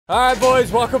All right,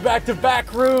 boys, welcome back to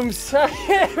Backrooms.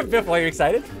 Biffle, are you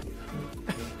excited?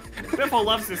 Biffle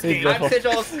loves this game.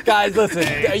 Guys,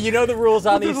 listen, you know the rules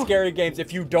on these scary games.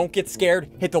 If you don't get scared,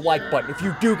 hit the like button. If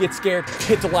you do get scared,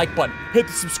 hit the like button. Hit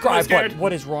the subscribe button.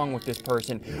 What is wrong with this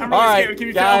person? I'm All really right, scared. Can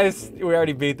you guys, we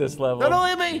already beat this level. Don't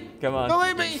leave me. Come on. Don't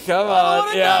leave me. Come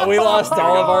on. Yeah, we lost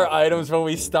all of our items when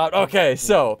we stopped. Okay,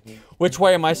 so which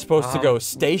way am I supposed to go?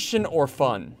 Station or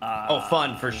fun? Oh,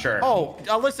 fun for sure. Oh,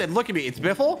 listen, look at me. It's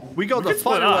Biffle. We go the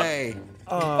fun way.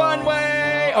 Fun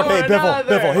way. Okay,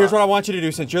 Biffle, here's what I want you to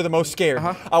do since you're the most scared.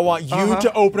 I want you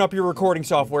to open up your recording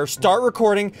software, start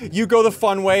recording, you go the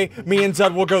fun way, me and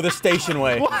Zud will go the station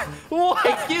way. What?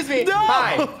 Excuse me. No.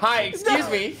 Hi, excuse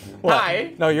me. What?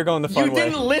 Hi. No, you're going the fun way. You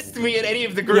didn't list me in any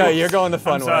of the groups. Yeah, you're going the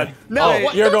fun way. No,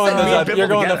 you're going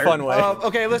the fun way.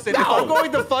 Okay, listen, if I'm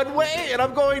going the fun way and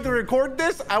I'm going to record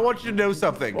this, I want you to know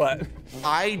something. What?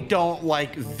 I don't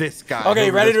like this guy.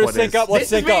 Okay, ready to sync up? Let's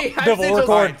sync up. Biffle,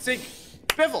 record. Sync.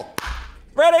 Biffle.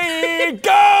 Ready, go!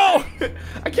 I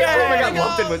can't believe I got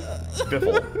lumped in with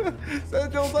Biffle.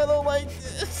 Sigils, I don't like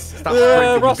this. Stop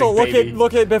sprinting, Russell, big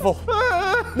look at Biffle.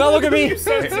 No, look at me.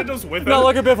 No,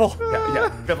 look at Biffle. Yeah.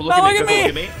 Biffle, look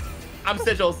at me. I'm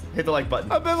Sigils. Hit the like button.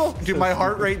 Biffle. Dude, my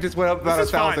heart rate just went up about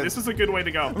 1,000. This is a good way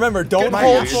to go. Remember, don't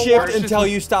hold shift until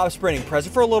you stop sprinting. Press it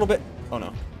for a little bit. Oh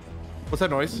no. What's that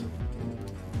noise?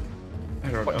 I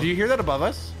don't know. Do you hear that above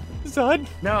us? Zud?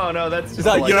 No, that's just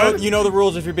Zud, you know the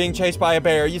rules if you're being chased by a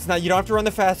bear. It's not. You don't have to run the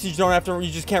fastest.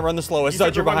 You just can't run the slowest.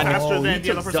 Zud, you're behind me. He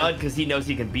took Zud because he knows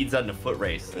he can beat Zud in a foot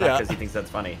race. Not because he thinks that's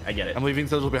funny. I get it. I'm leaving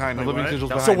Sigils behind.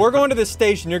 So we're going to the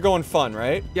station. You're going fun,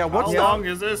 right? Yeah. How long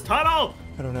is this tunnel?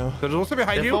 I don't know. Sigils, what's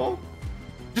behind you?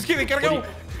 Just kidding. Gotta go.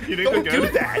 Don't do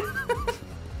that.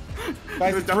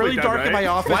 Guys, it's really dark in my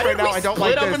office right now. I don't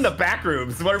like this. Split up in the back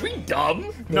rooms. What, are we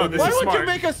dumb? No, this is smart. Why would you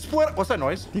make us split? What's that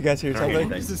noise? Do you guys hear something?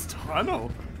 What is this tunnel?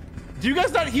 Do you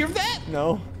guys not hear that?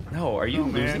 No. No, are you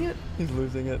losing it? He's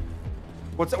losing it.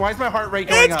 Why is my heart rate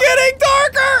going up? It's getting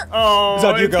darker! Oh,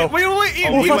 Zud, you go.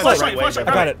 Wait, flashlight.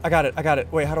 I got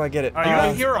it. Wait, how do I get it?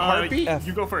 I hear a heartbeat.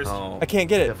 You go first. Oh, I can't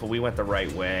get it. we went the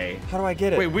right way. How do I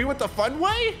get it? Wait, we went the fun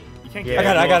way? You can't get it.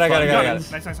 I got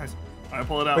it. Nice. All right,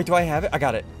 pull it out. Wait, do I have it? I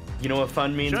got it. You know what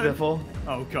fun means, Biffle?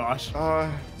 Oh, gosh.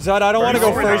 Zud, I don't want to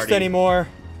go first anymore.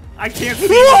 I can't see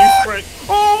you sprint.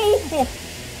 Oh!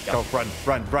 Go, run.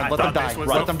 Let them die.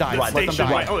 Let them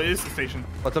die. Oh, it is the station.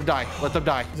 Let them die.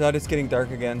 Zud, it's getting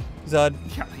dark again. Zud.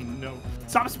 Yeah, I know.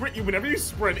 Stop sprinting. Whenever you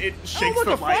sprint, it shakes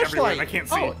the light everywhere, and I can't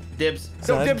see it. Dibs.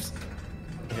 No, dibs.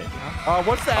 Okay.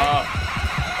 What's that?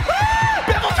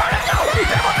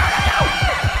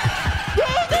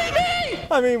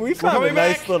 I mean, we found a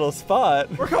nice little spot.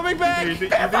 We're coming back. You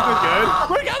think we're good?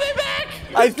 We're coming back.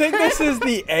 I think this is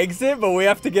the exit, but we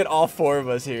have to get all 4 of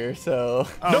us here, so.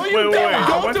 No, you don't.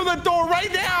 Go through the door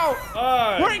right now.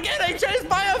 We're getting chased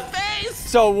by a face.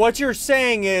 So what you're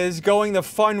saying is going the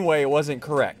fun way wasn't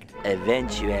correct.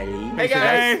 Eventually. Hey,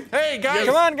 guys. Hey, guys.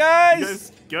 Come on,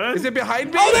 guys. Good? Is it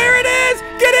behind me? Oh, there it is.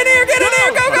 Get in here. Go.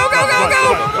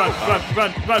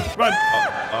 Run.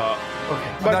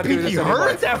 Okay. My pinky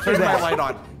hurts after Turn that. my light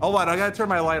on. Hold on, I gotta turn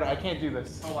my light on. I can't do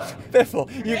this. Hold on.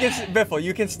 Biffle,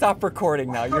 you can stop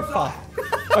recording now. You're fine.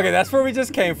 Okay, that's where we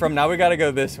just came from. Now we gotta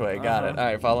go this way. Got it. All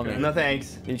right, follow me. No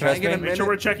thanks. You trust me? Make sure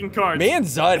we're checking cards. Me and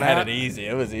Zud had it easy.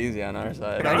 It was easy on our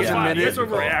side. Can I get a minute? Here's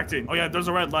overreacting. Oh yeah, there's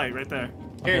a red light right there.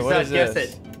 Here, what Zud, is guess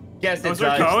this? it. Guess it, Is there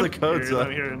a Zud. code? the code,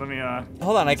 Zud. Here, let me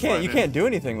Hold on, I can't. You can't do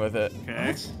anything with it.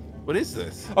 Okay. What is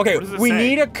this? Okay, What does it we say?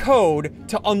 need a code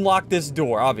to unlock this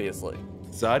door, obviously.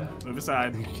 Zud? Move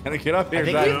aside. Can I get up here, I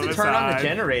think Zud? we have to turn on the Aside.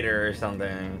 generator or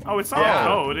something. Oh, it's not a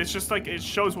code. It's just like it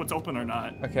shows what's open or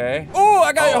not. Okay. Oh,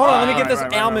 I got it. Hold on, let me get this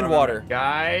right, almond water.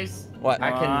 Guys, What?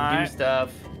 I can do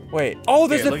stuff. Wait. Oh,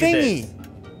 there's Here, a look at thingy. this.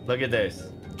 Look at this.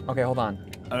 Okay, hold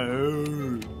on.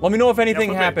 Oh. Let me know if anything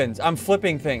flip it. happens. I'm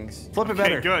flipping things. Flip it Okay,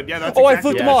 better. good. Yeah, that's Oh, I exactly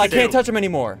flipped them what all. I I can't do. touch them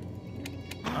anymore.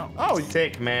 Oh,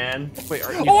 Sick, man. wait,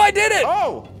 are you? Oh, I did it.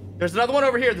 Oh! There's another one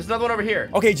over here. There's another one over here.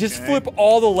 Okay, just flip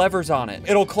all the levers on it.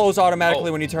 It'll close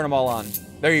automatically when you turn them all on.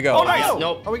 There you go. Oh, nice.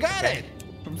 Nope. Oh, we got it.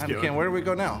 kidding. Okay, where do we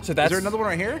go now? So Is that's- there another one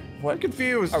right here? What? I'm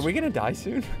confused. Are we gonna die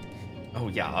soon? Oh,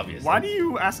 yeah, obviously. Why do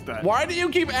you ask that? Why do you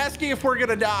keep asking if we're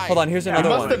gonna die? Hold on, here's You another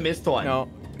must one. have missed one. No.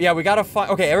 Yeah, we gotta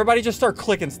find. Okay, everybody just start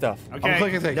clicking stuff. Okay. I'm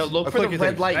clicking things. No, look I'm for the clicking red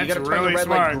things. light. You That's gotta turn really the red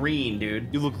smart. light green, dude.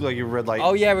 You look like a red light.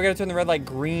 Oh yeah, we gotta turn the red light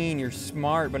green. You're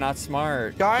smart, but not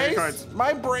smart. Guys, cards.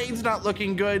 my brain's not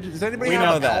looking good. Does anybody We have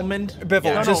know an that. almond?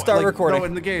 Biffle, just start recording. No,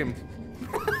 in the game.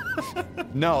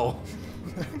 No.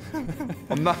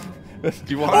 I'm not. Do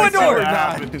you want Oh, to a door! or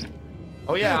not? Happened.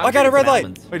 Oh yeah. I got a red light.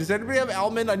 Almonds. Wait, does anybody have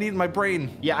almond? I need my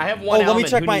brain. Yeah, I have one. Oh, let me almond.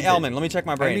 check Who my needs it? almond. Let me check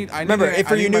my brain. I need Remember, my-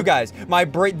 for I you need new my- guys, my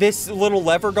brain, this little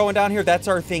lever going down here, that's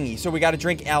our thingy. So we got to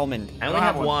drink almond. I only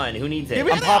have one. Who needs it? Give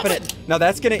me I'm an popping almond. it. Now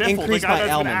that's gonna Biffle, increase the guy my that's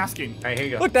been almond. asking. All right, here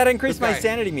you go. Look, that increased This my guy.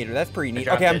 sanity meter. That's pretty neat.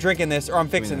 dropped Okay, I'm it. drinking this, or I'm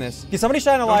fixing me this. Can somebody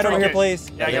shine a light over drink here, it. please?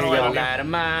 Yeah, There get you a go. light. Light of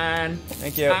mine.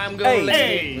 Thank you. I'm gonna Hey. let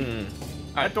Hey. it.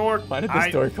 That door. Why did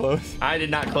this door close? I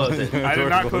did not close it. I did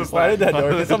not close Why did that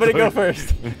door? Did somebody go Door.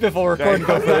 first? Before recording,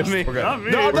 go Not first. me. We're good. Not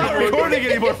me. No, I'm not We're recording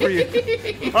anymore for you.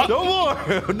 No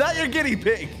more. Not your guinea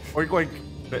pig. Oink, oink.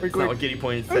 It's not what Giddy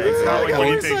pointed not said. what I Giddy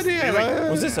always thinks. said it. He's like,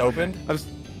 Was this opened?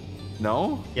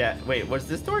 No. Yeah, wait, was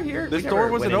this door here? This We door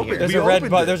never wasn't went in open. here. There's We a red,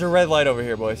 opened it. there's a red light over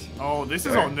here, boys. Oh, this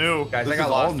is all new. Guys, This I got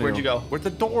is all lost. new. Where'd you go? Where the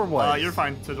door was. You're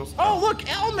fine, Sigils. Oh, look,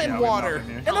 almond Yeah, we water know in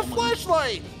here. and a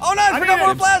flashlight. Oh no, I forgot did.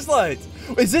 more flashlights.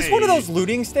 Is this one of Hey. those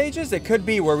looting stages? It could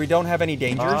be where we don't have any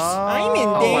dangers. I'm in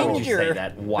Oh, Why would you say danger.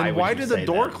 that? Then Why why would you did the say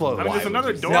door that? close? I mean, there's Why would another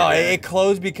you say door. No, there. it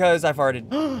closed because I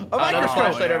farted. A Another microscope.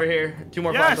 flashlight yeah. over here. Two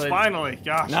more Yes, flashlights. finally.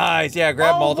 Gosh. Nice, yeah,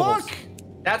 grab Oh, multiples. look.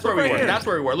 That's where Look we right were. here. That's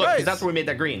where we were. Look, 'cause Guys. that's where we made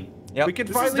that green. Yep. We can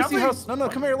This is finally see how. definitely- No,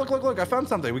 come here. Look. I found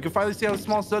something. We can finally see how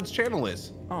small Stud's channel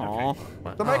is. Aw.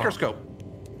 The microscope.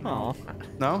 Aw.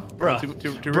 No, Bruh.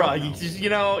 Too Bro, real? you just, you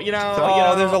know.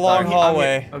 Oh, there's a long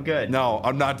hallway. Oh, good. No,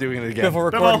 I'm not doing it again. Biffle,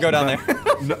 record and go down there.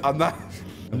 No, I'm not.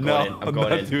 going No, in, I'm I'm going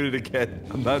not in. doing it again.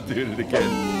 I'm not doing it again.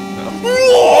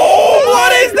 Whoa!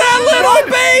 What is that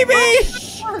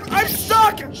little baby? I'm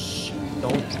stuck.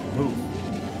 Don't move.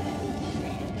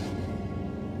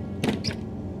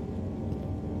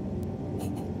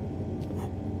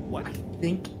 What? I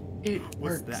think it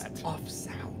What's works that? off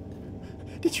sound.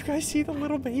 Did you guys see the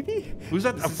little baby? Who's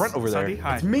at the front over there? SSundee?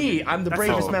 Hi. It's me. I'm the That's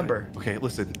bravest so- member. Okay,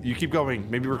 listen. You keep going.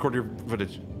 Maybe record your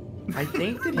footage. I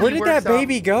think that he Where did that works off-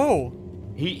 baby go?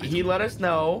 He let us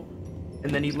know,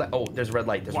 and then he let. Oh, there's a red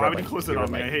light. There's a Why red would you light. close it There's a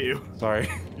on me? red I light. hate you. Sorry.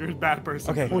 You're a bad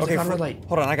person. Okay, Oh, it's okay. a red light.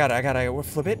 Hold on, I got it.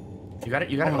 Flip it. You got it.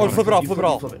 You got it. Oh, flip it off. You Flip it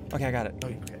all. Flip it. Okay, I got it. Oh,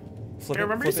 okay. Flip Hey, it.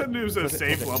 remember you flip said it was flip a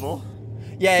safe flip it. level?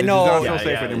 Yeah, It does not no. feel Yeah, safe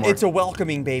yeah. anymore. It's a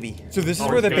welcoming baby. So this is Oh,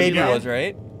 where the it's baby good. was,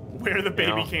 right? Where the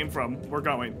baby Yeah. came from. We're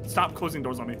going. Stop closing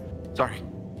doors on me. Sorry.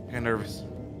 I'm nervous.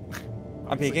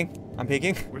 I'm peeking.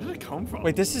 Where did it come from?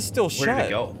 Wait, this is still shut. Where did it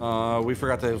go? We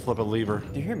forgot to flip a lever.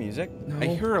 Do you hear music? I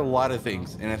hear a lot of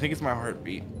things, and I think it's my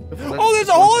heartbeat. Oh, there's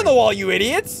a hole in the wall, you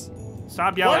idiots!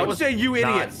 Stop Why yelling. would say you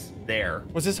Not idiots? there.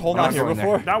 Was this hole No, not it's here going there.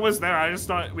 before? That was there. I just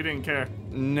thought we didn't care.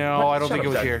 No, I don't Shut think it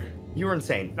up, was Doug. here. You were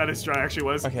insane. That is true. I actually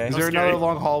was. Okay. Is That there was another scary.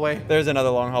 long hallway? There's another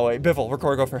long hallway. Biffle,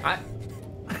 record, go for. I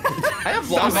have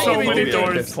long So many phobia at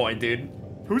doors. this point, dude.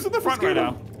 Who's in the front right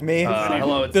now? Me.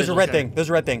 Hello. It's There's a red Sigil thing. There's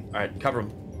a red thing. All right, cover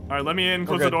him. All right, let me in. We're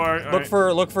Close the good. door. All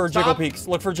right. Look for jiggle Stop. peaks.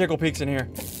 Look for jiggle peaks in here.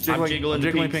 I'm jiggling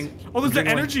the peaks. pink. Oh, there's an Jiggling.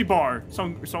 energy bar.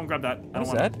 Someone grab that. I What don't does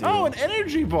want that it. do? Oh, an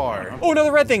energy bar. Oh,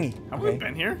 another red thingy. Have we Okay.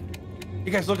 been here?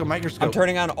 You guys look a microscope. I'm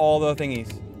turning on all the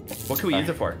thingies. What can we use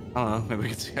it for? I don't know. Maybe we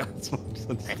can see how it's.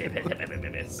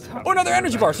 Oh, another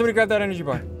energy bar. Somebody grab that energy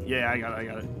bar. Yeah, I got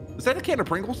it. Is that a can of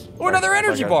Pringles? Oh, another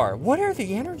energy Okay. bar. What are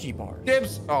the energy bars?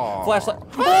 Dibs. Oh. Flashlight.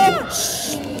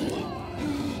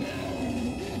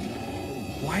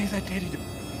 Why is that Daddy?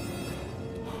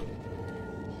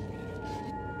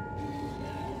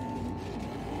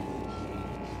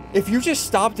 If you just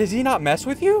stop, does he not mess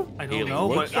with you? I don't know,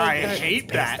 but I hate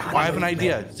that. I have an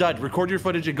idea. Zud, record your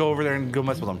footage and go over there and go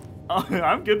mess with him.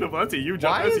 I'm good, but let's see. You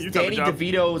jump. Why Let's see is you jump. Danny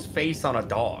DeVito's face on a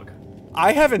dog?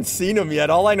 I haven't seen him yet.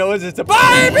 All I know is it's a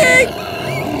baby!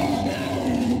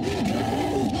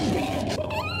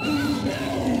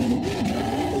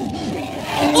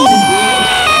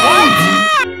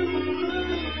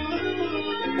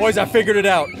 Boys, I figured it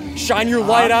out. Shine your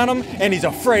light on him, and he's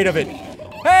afraid of it.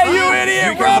 Hey, you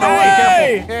idiot! Run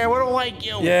away! Yeah, we don't like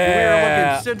you.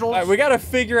 Yeah. We're looking All right, we gotta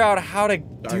figure out how to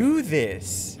do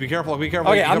this. Be careful. Be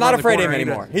careful. Okay, You I'm come not around the afraid of him corner and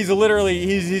anymore. He's literally,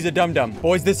 he's a dum-dum.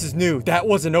 Boys, this is new. That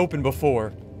wasn't open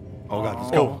before. Oh god,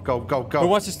 just Oh. go. Who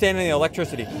wants to stand in the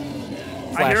electricity?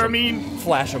 I hear him. him mean.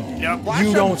 Flash him. Yep.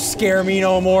 You don't scare me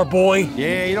no more, boy.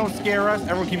 Yeah, you don't scare us.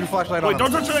 Everyone keep your flashlight Wait, on.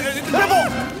 don't touch it. It's a devil.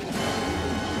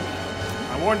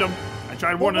 I warned him. I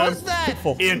tried What warning him. was that?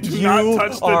 And do You not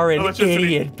touch the are an electricity.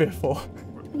 idiot, Biffle.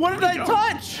 What did I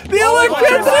touch? The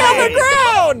electricity on the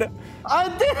ground! I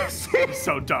didn't see.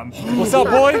 So dumb. What's up,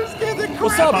 boy?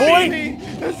 What's up, boy?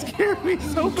 That scared me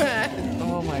so bad.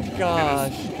 Oh my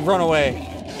gosh. Run away.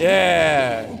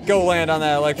 Yeah. Go land on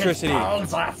that electricity.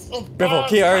 Biffle,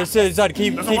 keep, or, Zud,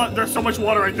 keep. There's so much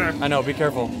water right there. I know, be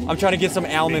careful. I'm trying to get some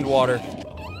almond water.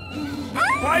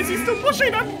 Why is he still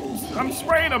pushing? I'm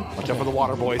spraying them. Watch out for the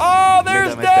water, boys. Oh,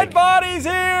 there's dead bodies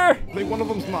here. I think one of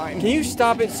them's mine. Can you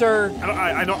stop it, sir?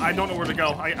 I don't know where to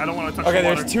go. I don't want to touch the water.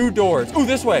 Okay, there's 2 doors. Ooh,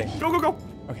 this way. Go.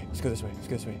 Okay, let's go this way. Let's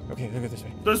go this way. Okay, let's go this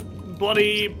way. There's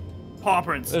bloody paw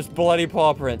prints. There's bloody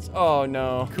paw prints. Oh,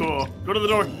 no. Cool. Go to the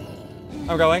door.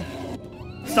 I'm going.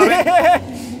 Stop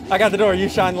it. I got the door. You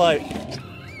shine light.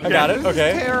 I got it.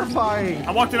 Okay. Terrifying.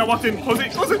 I walked in. Close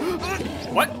it.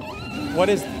 What? What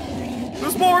is...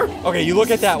 There's more. Okay, you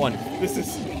look at that one. This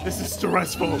is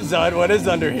stressful. Zud, what is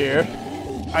under here?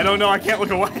 I don't know. I can't look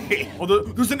away. Oh,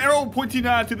 there's an arrow pointing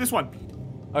to this one.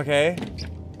 Okay.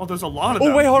 Oh, there's a lot of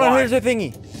them. Oh, wait, hold on. Why? Here's a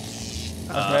thingy.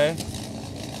 Okay.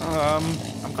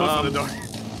 I'm closing the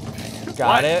door.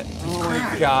 Got it.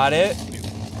 Got it.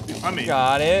 I mean,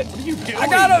 Got it. what are you doing? I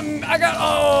got him.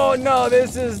 Oh, no.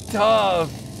 This is tough.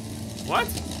 What?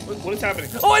 What is happening?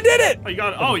 Oh, I did it. Oh, you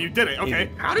got it. Oh, you did it. Okay.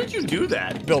 How did you do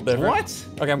that? Built different. What?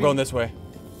 Okay, I'm going this way.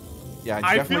 Yeah,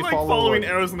 I definitely feel like follow following what-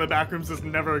 arrows in the backrooms is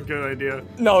never a good idea.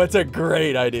 No, it's a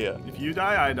great idea. If you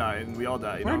die, I die, and we all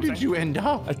die. You know Where what I'm did saying? you end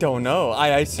up? I don't know.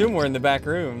 I assume we're in the back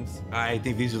rooms. I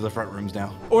think these are the front rooms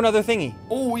now. Oh, another thingy.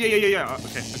 Oh, yeah.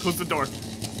 Okay, I closed the door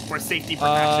for safety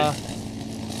protection.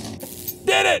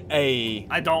 Did it. Hey.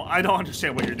 I don't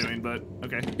understand what you're doing, but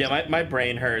okay. Yeah, my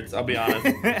brain hurts, I'll be honest.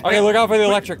 Okay, look out for the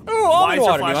electric. Ooh, Why almond is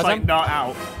your water. You want flashlight some? not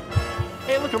out?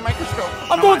 Hey, look, a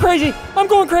microscope. I'm going crazy. I'm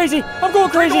going crazy. I'm going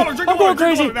crazy. Drink I'm going water.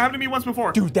 crazy. That happened to me once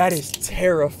before. Dude, that is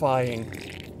terrifying.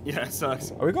 Yeah, it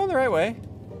sucks. Are we going the right way?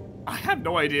 I have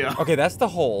no idea. Okay, that's the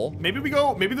hole. Maybe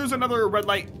there's another red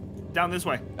light down this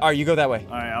way. All right, you go that way.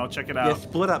 All right, I'll check it Yeah, out.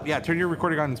 split up. Yeah, turn your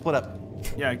recording on and split up.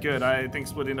 Yeah, good. I think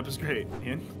splitting up is great.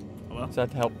 Ian? Hello? Does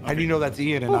that help? How do you know that's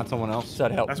Ian and not someone else? Does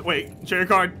that help? Wait, share your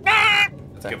card. Ah!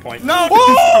 That's a good point. No!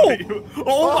 Oh!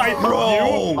 Oh my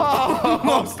Bro! You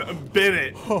almost bit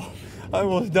it. Oh, I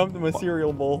almost dumped him a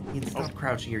cereal bowl. Stop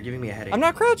crouching, you're giving me a headache. I'm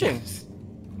not crouching.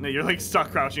 No, you're like stuck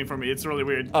crouching for me. It's really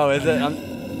weird. Oh, is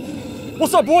it?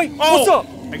 What's up, boy? Oh! What's up?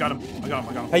 I got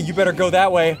him. Hey, you better go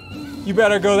that way. You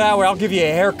better go that way. I'll give you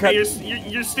a haircut. Hey,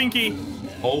 you're stinky.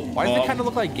 Oh, Why does it kind of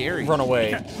look like Gary? Run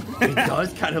away. It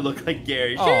does kind of look like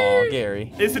Gary. Oh,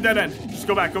 Gary. It's a dead end. Just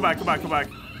go back.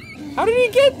 How did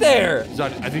he get there?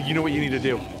 Zud, I think you know what you need to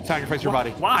do. Sacrifice your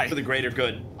body. Why? For the greater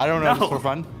good. I don't know. No. Just for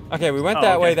fun. Okay, we went Oh,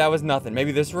 that okay. way. That was nothing.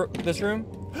 Maybe this room? Watch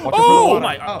out for the Oh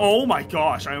water. my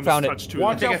gosh! I almost Found it. touched two.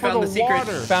 Watch think out I for found the the secret.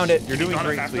 water. Found it. You're doing Got it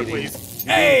great, faster, sweetie. please.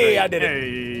 Hey, I did it.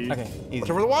 Hey. Okay, easy. Watch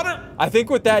over the water. I think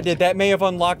what that did, that may have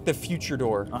unlocked the future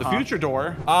door. The future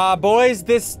door. Boys,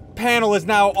 this panel is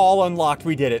now all unlocked.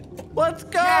 We did it. Let's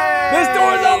go. This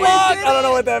door's unlocked! I don't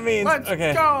know what that means. Let's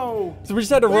Okay. go. So we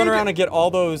just had to run around and get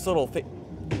all those little things.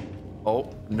 Oh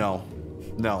no,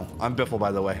 no. I'm Biffle,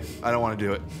 by the way. I don't want to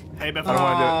do it. Hey, Biff. I don't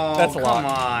want to do it. Oh, That's a come lot.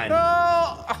 on.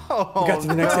 No. Oh, We got to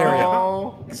the next area.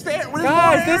 Guys,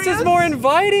 Guys, this is more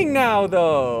inviting now,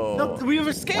 though. No, we've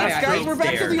escaped, I guys. hate We're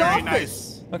back to stairs. the Very office.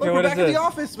 nice. Okay, Look, what we're is back this? to the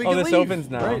office. We Oh, can this leave. opens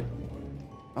now. Right.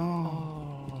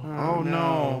 Oh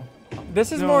no.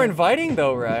 This is No. more inviting,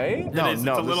 though, right? No, It is.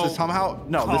 no. It's a This little is somehow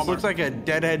no. This calmer. looks like a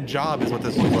dead-end job. Is what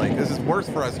this looks like. This is worse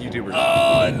for us YouTubers.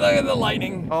 Oh, look at the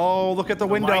lightning. Oh, look at the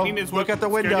window. lightning is what Look at the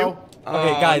scared window.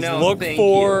 Okay, Oh, guys, no, look thank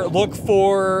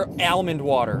for almond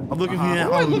water. I'm looking for What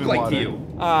do I look like to you?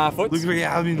 Foot. Looking for the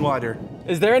almond water.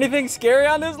 Is there anything scary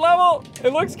on this level?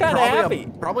 It looks kind of happy.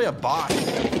 Probably a boss.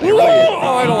 Oh,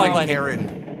 I don't like lightning.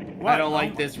 Karen. I don't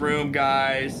like this room,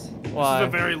 guys. This is a Why?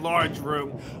 very large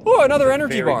room. Oh, another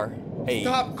energy Very- bar. Hey,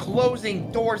 Stop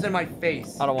closing doors in my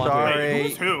face. I don't want to. Sorry. Wait,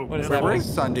 who's who? What is Where happening? is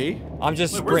SSundee? I'm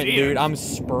just Wait, where's sprinting, Ian? dude. I'm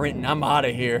sprinting. I'm out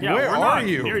of here. Yeah, Where we're are not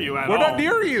you? near you at We're all. not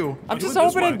near you. I'm We're just going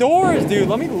this opening way. doors, dude.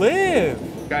 Let me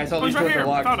live. Guys, all Oh, these he's right doors here. are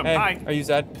locked. Found him. Hey, Hi. are you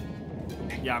Zed?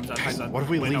 Yeah, I'm done. What if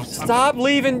we Wait, leave? no, I'm Stop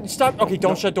leaving. Stop. Okay,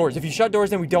 don't shut doors. If you shut doors,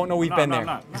 then we don't know we've not. been No, there. I'm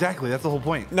not. Exactly. That's the whole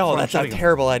point. No, why I'm that's a shutting them.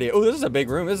 terrible idea. Oh, this is a big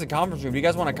room. This is a conference room. Do you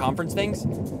guys want to conference things?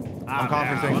 I'm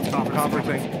conferencing. let's conference.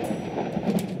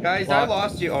 Conferencing. Guys, I Locked.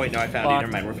 lost you. Oh, wait, no, I found you. Locked.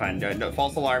 Never mind, we're fine. No,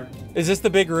 false alarm. Is this the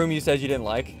big room you said you didn't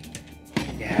like?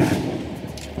 Yeah.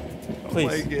 Please,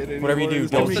 like it whatever you do, anymore.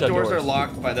 don't Most of shut the doors doors. are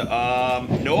locked by the,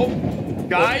 nope.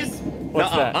 Guys.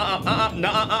 What's that?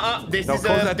 This No, is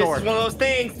close that this door. is one of those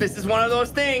things. This is one of those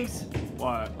things.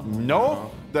 What?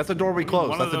 No, that's the door we closed.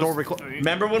 One That's of the door those- we closed.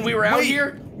 Remember when we were out Wait.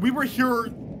 here? We were here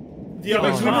the Yeah, other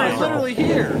but we were time. literally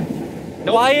here.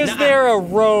 Nope, Why is nuh-uh. there a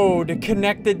road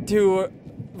connected to,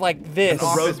 like this? A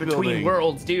road office between building?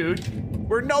 worlds, dude?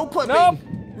 We're no clipping. Nope.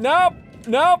 Nope.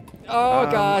 Nope. Oh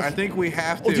gosh. I think we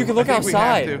have Oh, to. you can look I think we have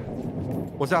outside. to.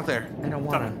 What's out there? I don't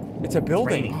wanna. It's a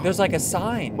building. raining. There's like a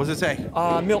sign. What's it say?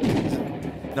 Milk.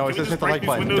 No, it says hit the like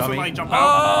button, dummy.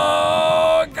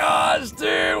 Oh gosh,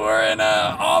 dude, we're in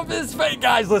a office fight.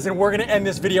 Guys, listen, we're gonna end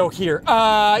this video here.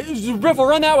 Riffle,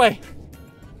 run that way.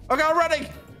 Okay, I'm running.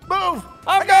 Move.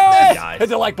 I'm going. Hit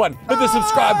the like button. Hit the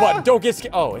subscribe button. Don't get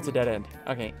scared. Oh, it's a dead end.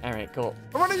 Okay, all right, cool.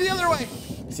 I'm running the other way.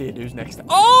 See you dudes next time.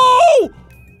 Oh!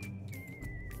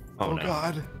 Oh,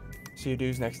 God. See you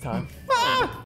dudes next time.